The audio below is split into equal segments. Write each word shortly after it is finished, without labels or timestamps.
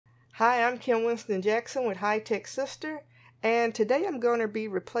Hi, I'm Kim Winston Jackson with High Tech Sister, and today I'm going to be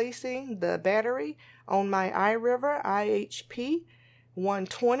replacing the battery on my iRiver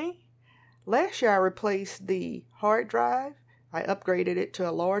iHP-120. Last year I replaced the hard drive. I upgraded it to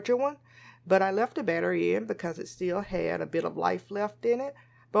a larger one, but I left the battery in because it still had a bit of life left in it.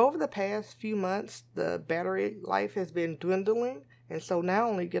 But over the past few months, the battery life has been dwindling, and so now I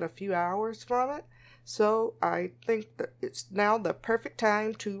only get a few hours from it. So I think that it's now the perfect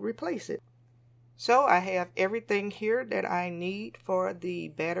time to replace it. So I have everything here that I need for the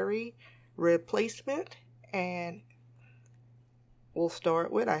battery replacement, and we'll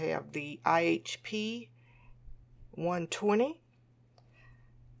start with, I have the iHP-120.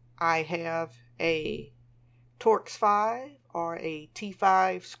 I have a Torx 5 or a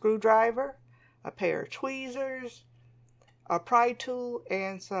T5 screwdriver, a pair of tweezers, a pry tool,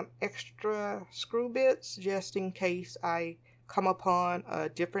 and some extra screw bits just in case I come upon a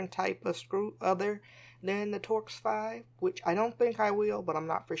different type of screw other than the Torx 5, which I don't think I will, but I'm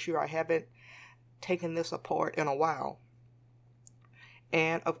not for sure. I haven't taken this apart in a while.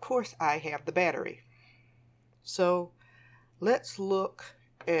 And of course I have the battery. So let's look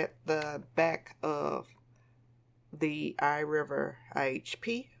at the back of the iRiver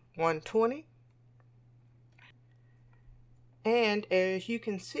iHP-120. And as you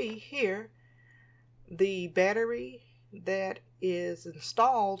can see here, the battery that is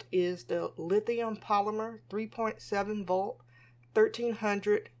installed is the lithium polymer 3.7 volt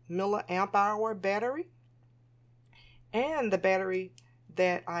 1300 milliamp hour battery. And the battery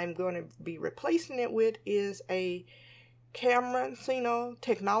that I'm going to be replacing it with is a Cameron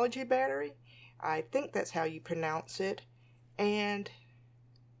technology battery. I think that's how you pronounce it. And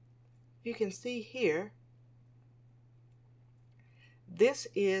you can see here, this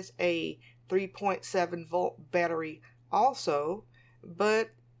is a 3.7 volt battery also,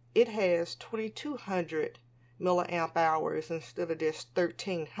 but it has 2200 milliamp hours instead of just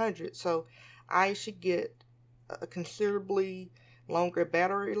 1300. So I should get a considerably longer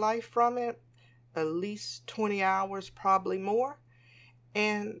battery life from it, at least 20 hours, probably more.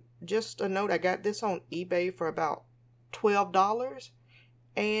 And just a note, I got this on eBay for about $12,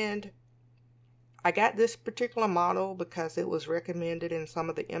 and I got this particular model because it was recommended in some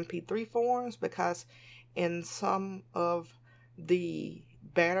of the MP3 forums, because in some of the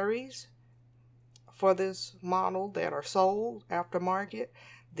batteries for this model that are sold aftermarket,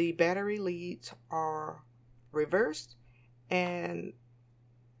 the battery leads are reversed, and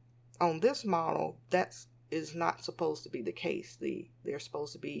on this model that is not supposed to be the case. They're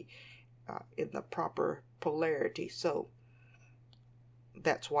supposed to be in the proper polarity. So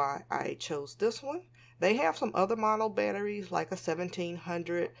that's why I chose this one. They have some other model batteries like a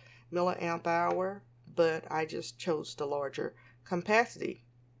 1700 milliamp hour, but I just chose the larger capacity.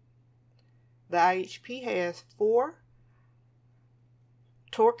 The iHP has 4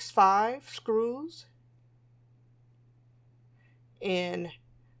 Torx 5 screws in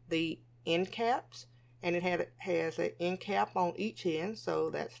the end caps, and it has an end cap on each end,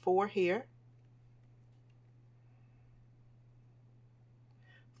 so that's 4 here,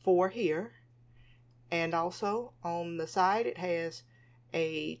 4 here, and also on the side it has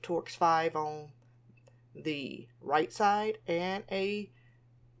a Torx 5 on the right side and a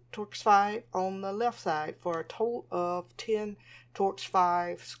Torx 5 on the left side, for a total of 10 Torx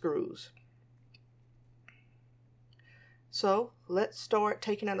 5 screws. So let's start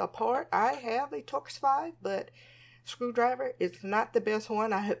taking it apart. I have a Torx 5, but screwdriver is not the best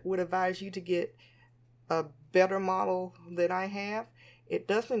one. I would advise you to get a better model than I have. It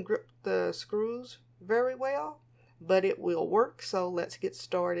doesn't grip the screws very well, but it will work. So let's get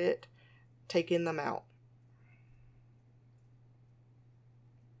started taking them out.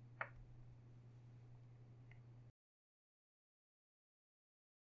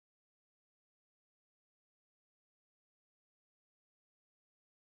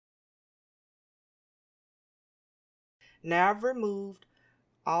 Now I've removed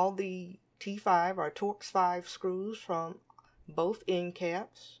all the T5 or Torx 5 screws from both end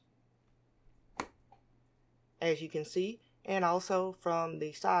caps, as you can see, and also from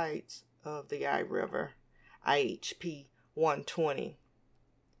the sides of the iRiver iHP-120.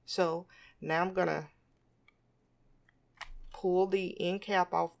 So now I'm going to pull the end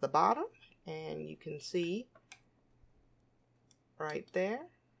cap off the bottom, and you can see right there.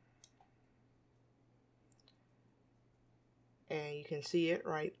 And you can see it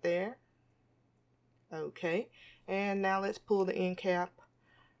right there. Okay, and now let's pull the end cap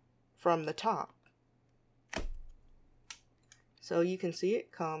from the top. So you can see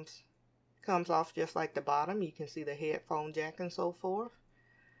it comes off just like the bottom. You can see the headphone jack and so forth.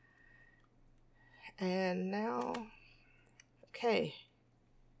 And now, okay,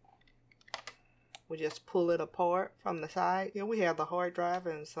 we just pull it apart from the side. Here we have the hard drive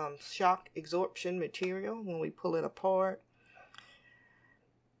and some shock absorption material when we pull it apart.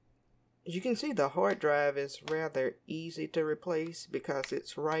 As you can see, the hard drive is rather easy to replace because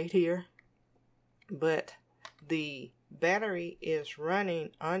it's right here. But the battery is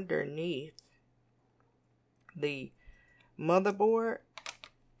running underneath the motherboard.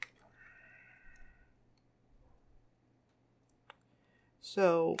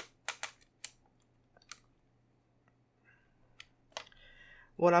 So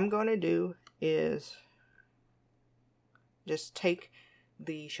what I'm going to do is just take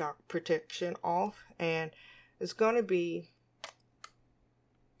the shock protection off, and it's going to be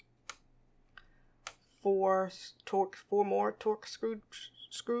four more Torx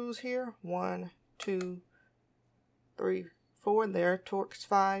screws here. 1, 2, 3, 4. There, Torx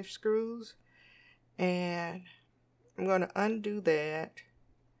 5 screws, and I'm going to undo that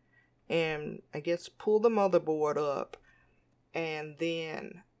and I guess pull the motherboard up, and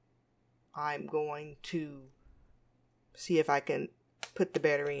then I'm going to see if I can put the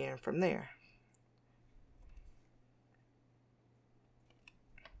battery in from there.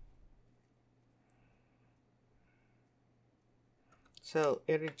 So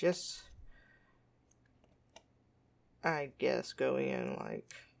it'll just, I guess, go in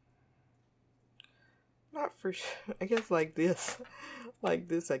like, not for sure, I guess like this. Like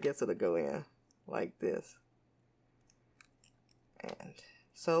this, I guess it'll go in like this. And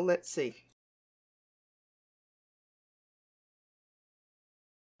so let's see.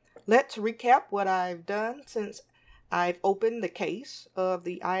 Let's recap what I've done since I've opened the case of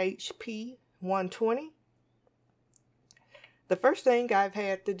the iHP-120. The first thing I've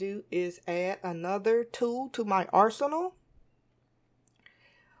had to do is add another tool to my arsenal.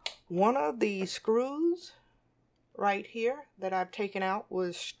 One of the screws right here that I've taken out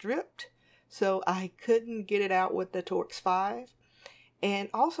was stripped, so I couldn't get it out with the Torx 5. And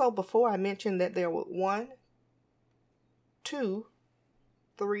also, before I mentioned that there were 1, 2,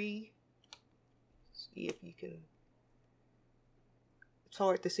 3, see if you can, it's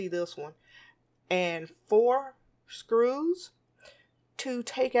hard to see this one, and 4 screws to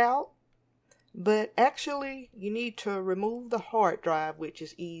take out. But actually, you need to remove the hard drive, which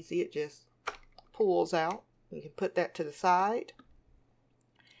is easy. It just pulls out. You can put that to the side.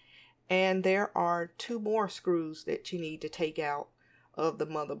 And there are 2 more screws that you need to take out of the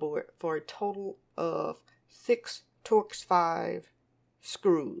motherboard for a total of 6 Torx 5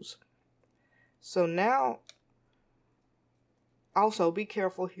 screws. So now, also be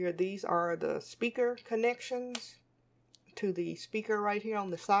careful here. These are the speaker connections to the speaker right here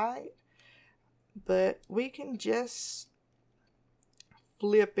on the side. But we can just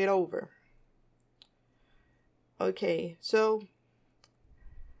flip it over. Okay, so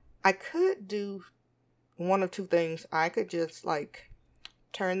I could do one of 2 things. I could just like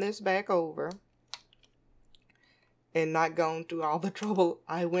turn this back over and not going through all the trouble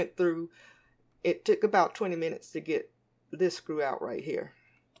I went through. It took about 20 minutes to get this screw out right here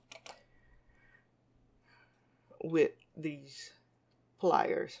with these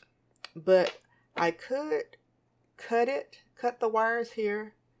pliers. But I could cut the wires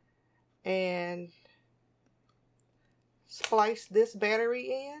here and splice this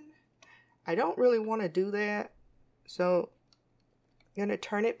battery in. I don't really want to do that, so I'm going to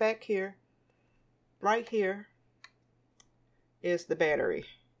turn it back here. Right here is the battery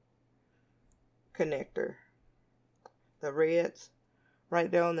connector. The red's right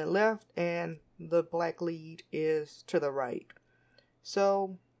there on the left, and the black lead is to the right.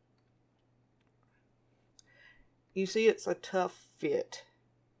 So you see, it's a tough fit.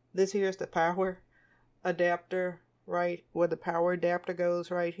 This here is the power adapter, right where the power adapter goes,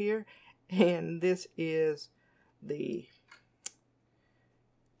 right here. And this is the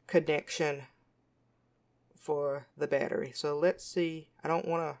connection for the battery. So let's see. I don't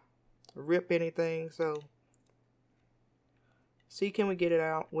want to rip anything, so see, can we get it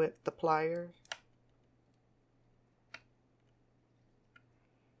out with the pliers?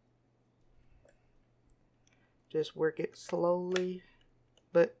 Just work it slowly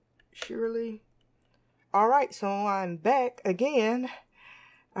but surely. Alright, so I'm back again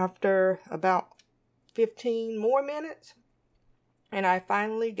after about 15 more minutes, and I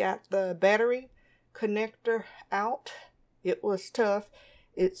finally got the battery connector out. It was tough.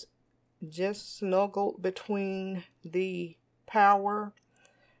 It's just snuggled between the power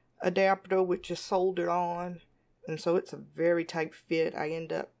adapter, which is soldered on, and so it's a very tight fit. I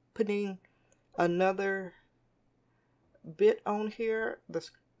end up putting another bit on here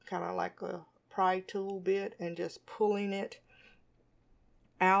that's kind of like a pry tool bit and just pulling it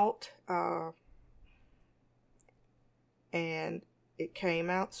out, and it came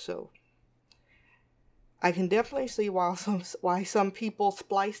out. So I can definitely see why some people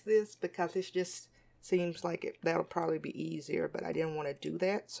splice this, because it just seems like that'll probably be easier, but I didn't want to do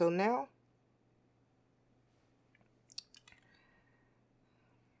that. So now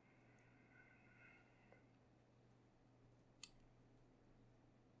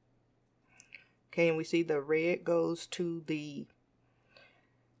okay, and we see the red goes to the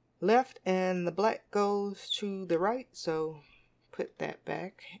left and the black goes to the right, so put that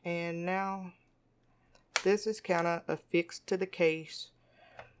back. And now this is kind of affixed to the case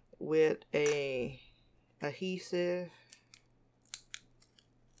with a adhesive,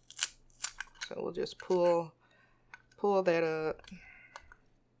 so we'll just pull that up.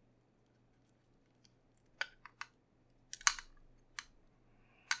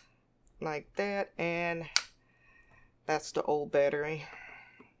 Like that, and that's the old battery.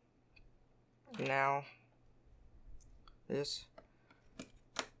 Now just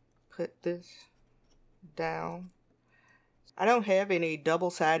put this down. I don't have any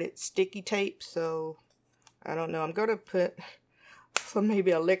double-sided sticky tape, so I don't know. I'm going to put some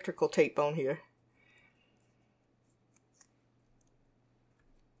maybe electrical tape on here.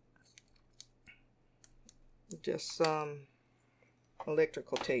 Just some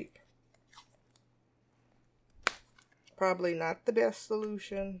electrical tape. Probably not the best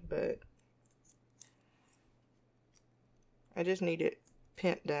solution, but I just need it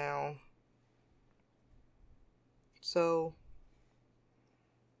pinned down. So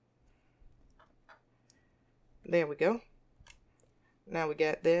there we go. Now we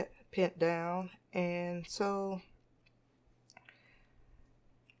got that pinned down, and so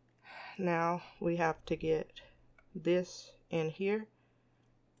now we have to get this in here.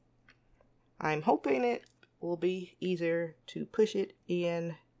 I'm hoping it will be easier to push it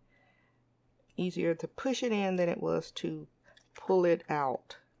in than it was to pull it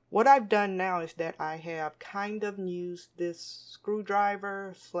out. What I've done now is that I have kind of used this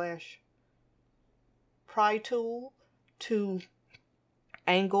screwdriver slash pry tool to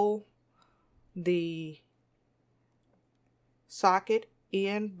angle the socket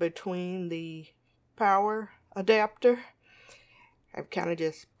in between the power adapter. I've kind of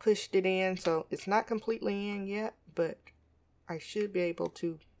just pushed it in, so it's not completely in yet, but I should be able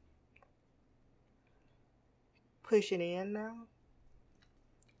to push it in now.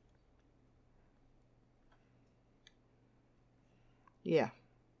 Yeah,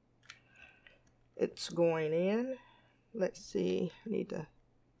 it's going in. Let's see, I need to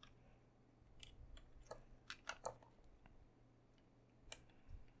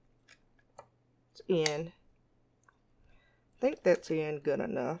it's in. I think that's in good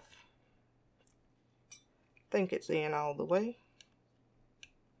enough. I think it's in all the way.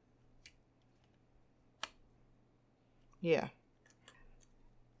 Yeah.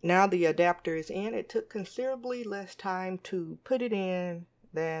 Now the adapter is in. It took considerably less time to put it in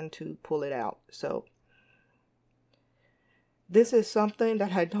than to pull it out. So this is something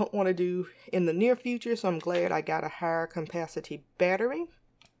that I don't want to do in the near future, so I'm glad I got a higher capacity battery.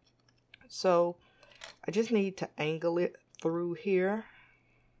 So I just need to angle it through here,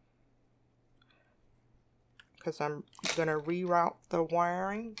 because I'm going to reroute the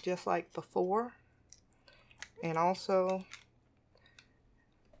wiring just like before. And also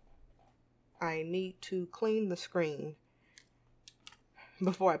I need to clean the screen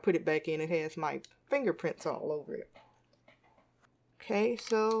before I put it back in. It has my fingerprints all over it. Okay,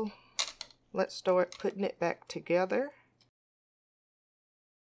 so let's start putting it back together.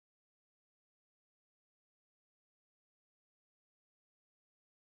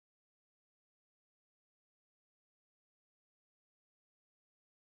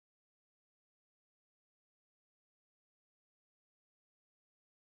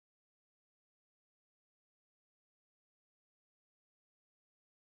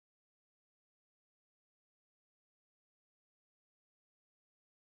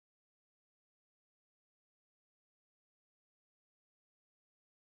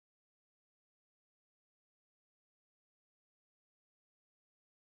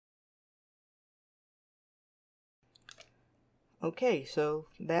 Okay, so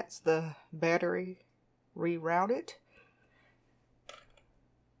that's the battery rerouted.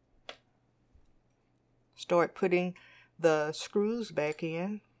 Start putting the screws back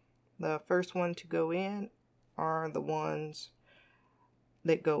in. The first one to go in are the ones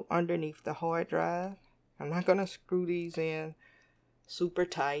that go underneath the hard drive. I'm not going to screw these in super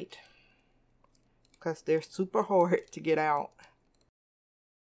tight because they're super hard to get out.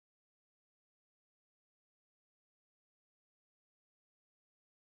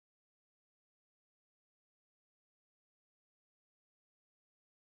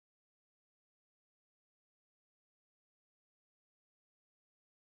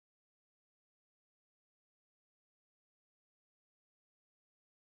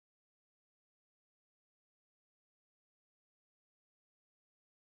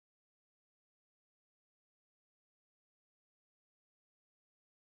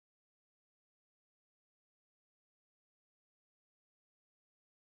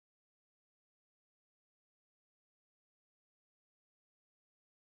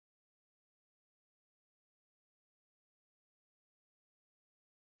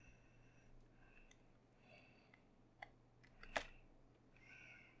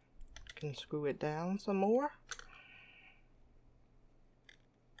 can screw it down some more.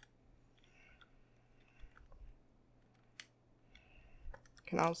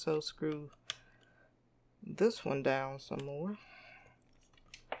 Can also screw this one down some more.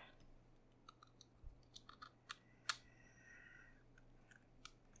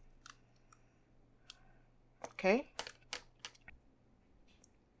 Okay.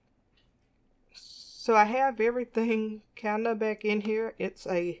 So I have everything kind of back in here. It's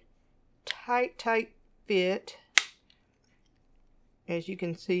a tight fit. As you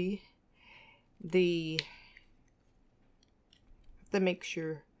can see, have to make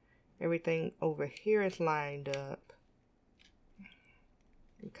sure everything over here is lined up,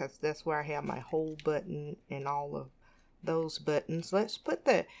 because that's where I have my hole button and all of those buttons. Let's put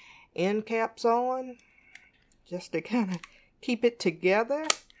the end caps on just to kind of keep it together.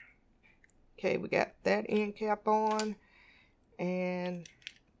 Okay, we got that end cap on, and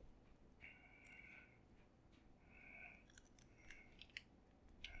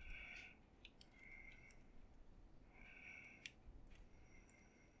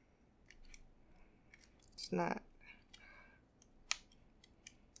it's not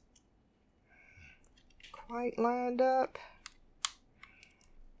quite lined up.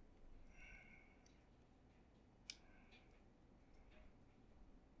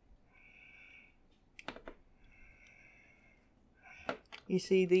 You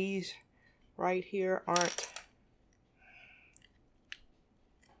see these right here aren't,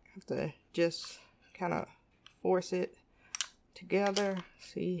 have to just kind of force it together,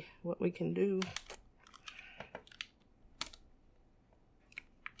 see what we can do.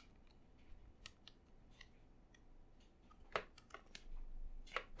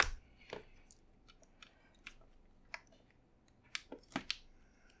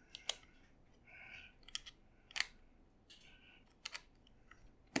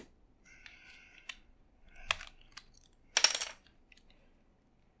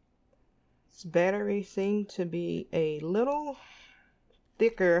 Battery seemed to be a little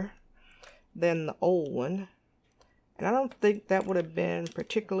thicker than the old one, and I don't think that would have been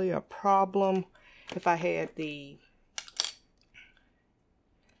particularly a problem if I had the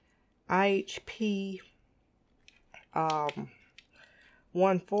iHP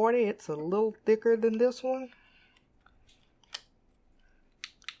 140. It's a little thicker than this one.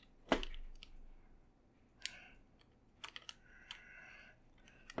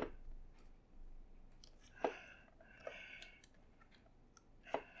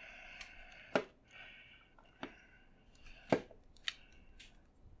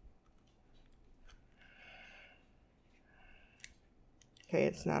 Okay,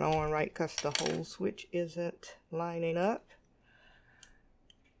 it's not on right because the whole switch isn't lining up.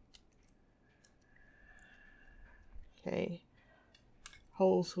 Okay,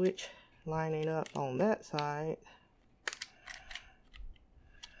 whole switch lining up on that side.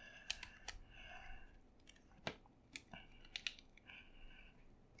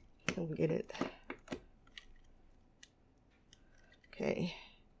 We'll get it. Okay.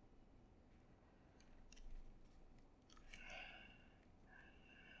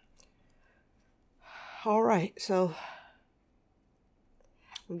 All right, so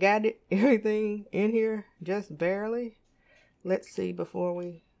we got it, everything in here, just barely. Let's see before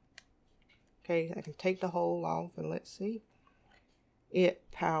we, okay, I can take the hole off and let's see. It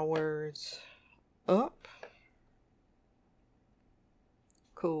powers up.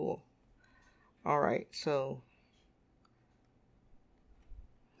 Cool. All right, so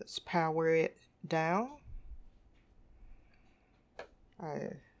let's power it down. I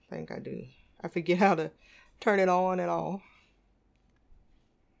think I do. I forget how to turn it on and off.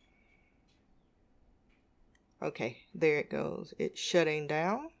 Okay, there it goes. It's shutting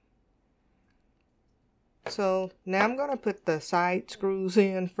down. So now I'm going to put the side screws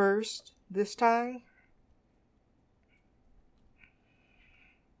in first this time.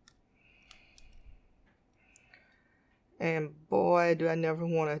 And boy, do I never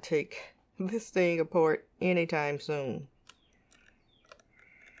want to take this thing apart anytime soon.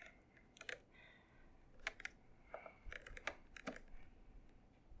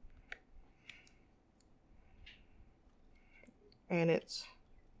 And it's,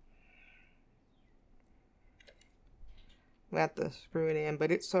 I have to screw it in, but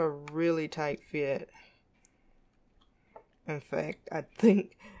it's a really tight fit. In fact, I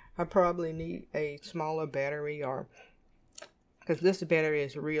think I probably need a smaller battery, or because this battery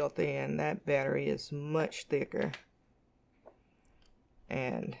is real thin, that battery is much thicker.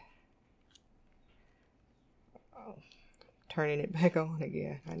 And turning it back on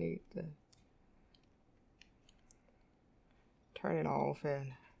again, I need to turn it off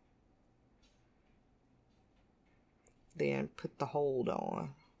and then put the hold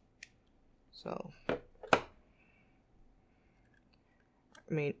on. So, I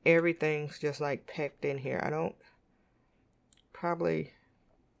mean, everything's just like packed in here. I don't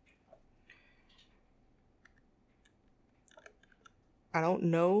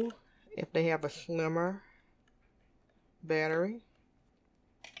know if they have a slimmer battery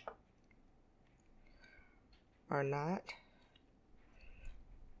or not.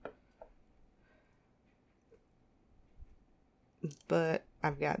 But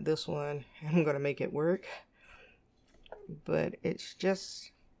I've got this one. I'm going to make it work. But it's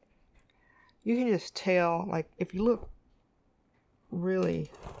just, you can just tell, like, if you look really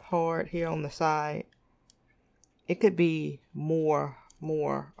hard here on the side, it could be more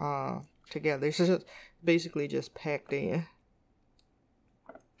together. It's just basically just packed in.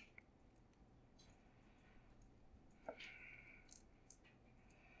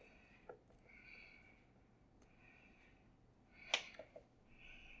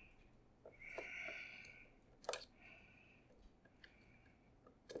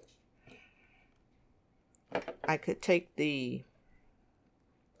 I could take I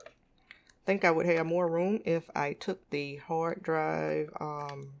think I would have more room if I took the hard drive,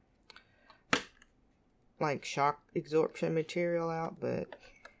 like shock absorption material out, but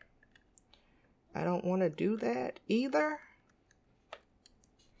I don't want to do that either.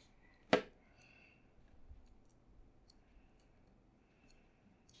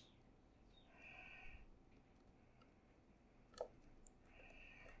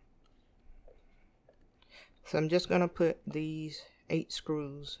 So I'm just going to put these 8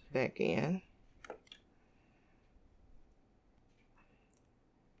 screws back in.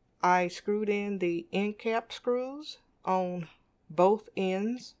 I screwed in the end cap screws on both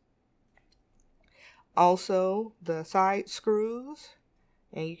ends. Also the side screws.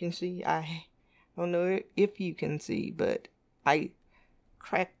 And you can see, I don't know if you can see, but I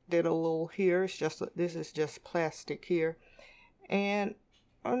cracked it a little here. It's just, this is just plastic here. And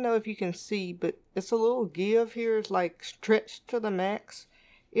I don't know if you can see, but it's a little give here. It's like stretched to the max.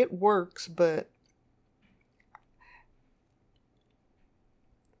 It works, but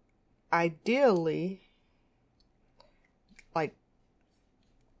ideally, like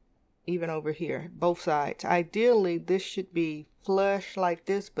even over here, both sides, ideally this should be flush like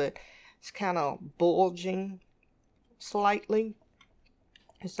this, but it's kind of bulging slightly.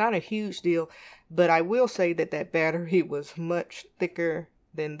 It's not a huge deal, but I will say that that battery was much thicker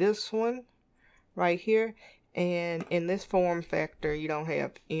than this one right here, and in this form factor you don't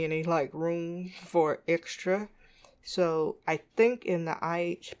have any like room for extra. So I think in the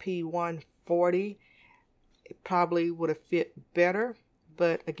iHP-120 it probably would have fit better,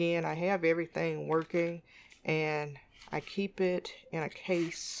 but again, I have everything working and I keep it in a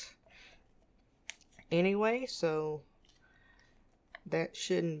case anyway, so that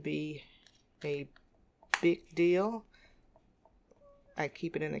shouldn't be a big deal. I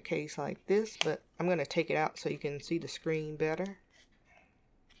keep it in a case like this, but I'm going to take it out so you can see the screen better.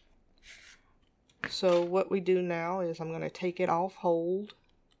 So what we do now is I'm going to take it off hold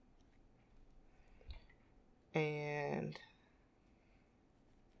and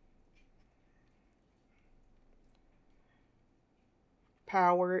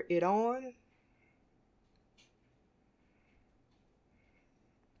power it on.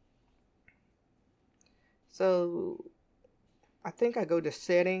 So I think I go to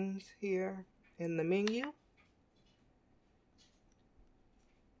settings here in the menu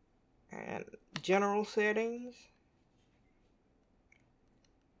and general settings,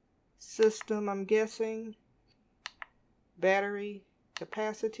 system, I'm guessing, battery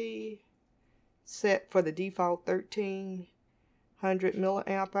capacity, set for the default 1300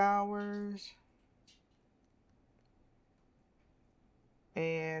 milliamp hours,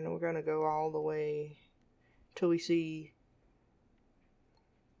 and we're going to go all the way till we see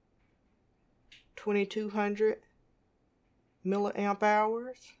 2200 milliamp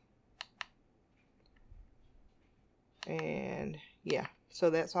hours. And yeah,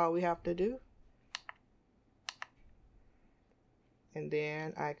 so that's all we have to do. And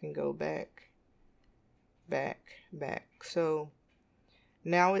then I can go back. So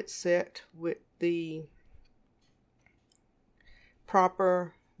now it's set with the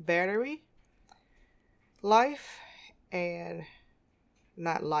proper battery life, and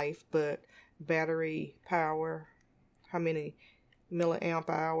not life, but battery power, how many milliamp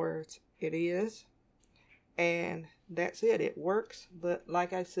hours it is, and that's it. It works, but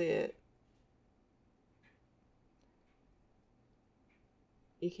like I said,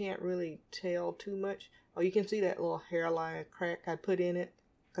 you can't really tell too much. Oh, you can see that little hairline crack I put in it,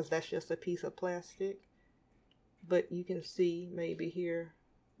 because that's just a piece of plastic. but you can see maybe here,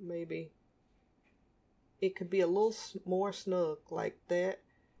 maybe it could be a little more snug like that,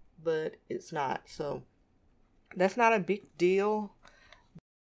 but it's not. So that's not a big deal.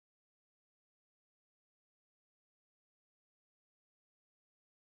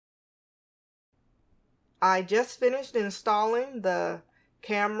 I just finished installing the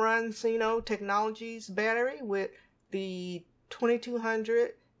Cameron Technologies battery with the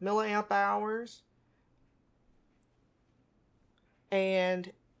 2200 milliamp hours,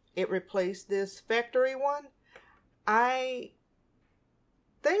 and it replaced this factory one. I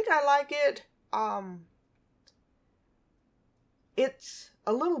think I like it. It's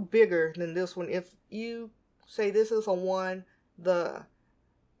a little bigger than this one. If you say this is a 1, the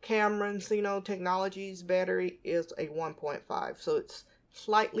Cameron Technologies battery is a 1.5, so it's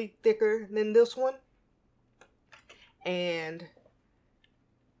slightly thicker than this one, and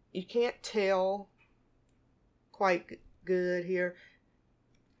you can't tell quite good here,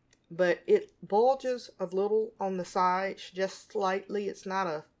 but it bulges a little on the sides, just slightly. It's not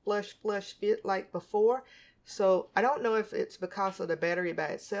a flush fit like before, so I don't know if it's because of the battery by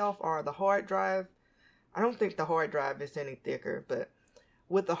itself or the hard drive. I don't think the hard drive is any thicker, but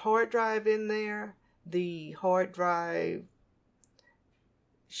with the hard drive in there, the hard drive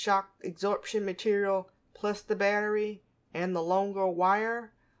shock absorption material plus the battery and the longer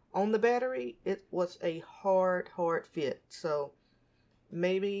wire on the battery, it was a hard fit. So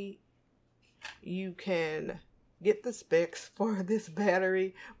maybe you can get the specs for this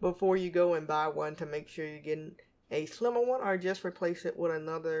battery before you go and buy one to make sure you're getting a slimmer one, or just replace it with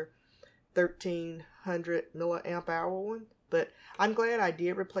another 1300 milliamp hour one. But I'm glad I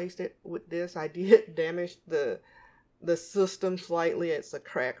did replace it with this. I did damage the system slightly. It's a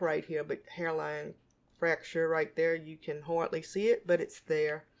crack right here, but hairline fracture right there. You can hardly see it, but it's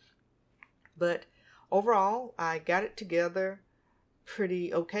there. But overall, I got it together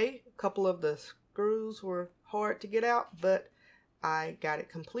pretty okay. A couple of the screws were hard to get out, but I got it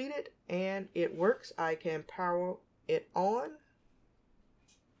completed and it works. I can power it on.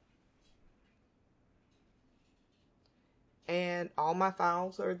 And all my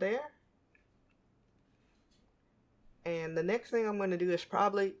files are there. And the next thing I'm going to do is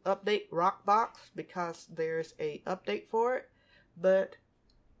probably update Rockbox, because there's a update for it. But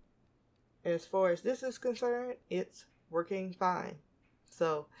as far as this is concerned, it's working fine.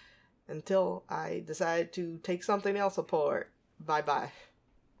 So until I decide to take something else apart, bye-bye.